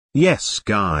Yes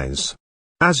guys.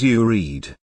 As you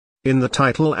read in the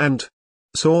title and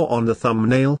saw on the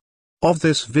thumbnail of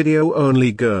this video,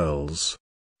 only girls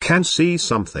can see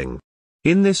something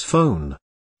in this phone.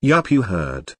 Yup, you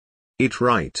heard it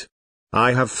right.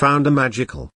 I have found a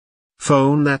magical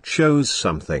phone that shows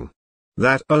something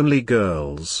that only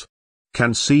girls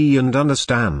can see and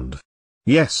understand.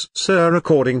 Yes sir,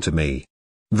 according to me,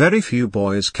 very few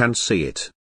boys can see it.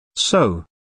 So,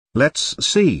 let's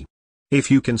see if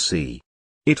you can see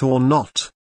it or not.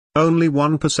 Only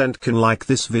 1% can like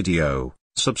this video,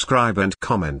 subscribe and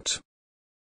comment.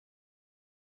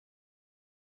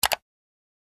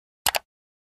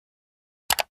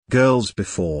 Girls,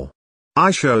 before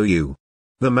I show you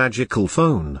the magical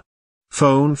phone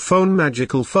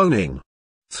magical phoning.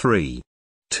 3,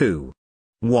 2,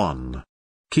 1.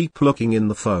 Keep looking in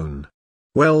the phone.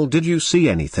 Well, did you see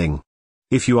anything?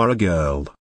 If you are a girl,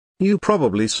 you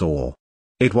probably saw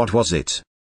it. What was it?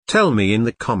 Tell me in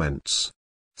the comments.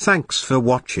 Thanks for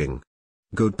watching.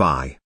 Goodbye.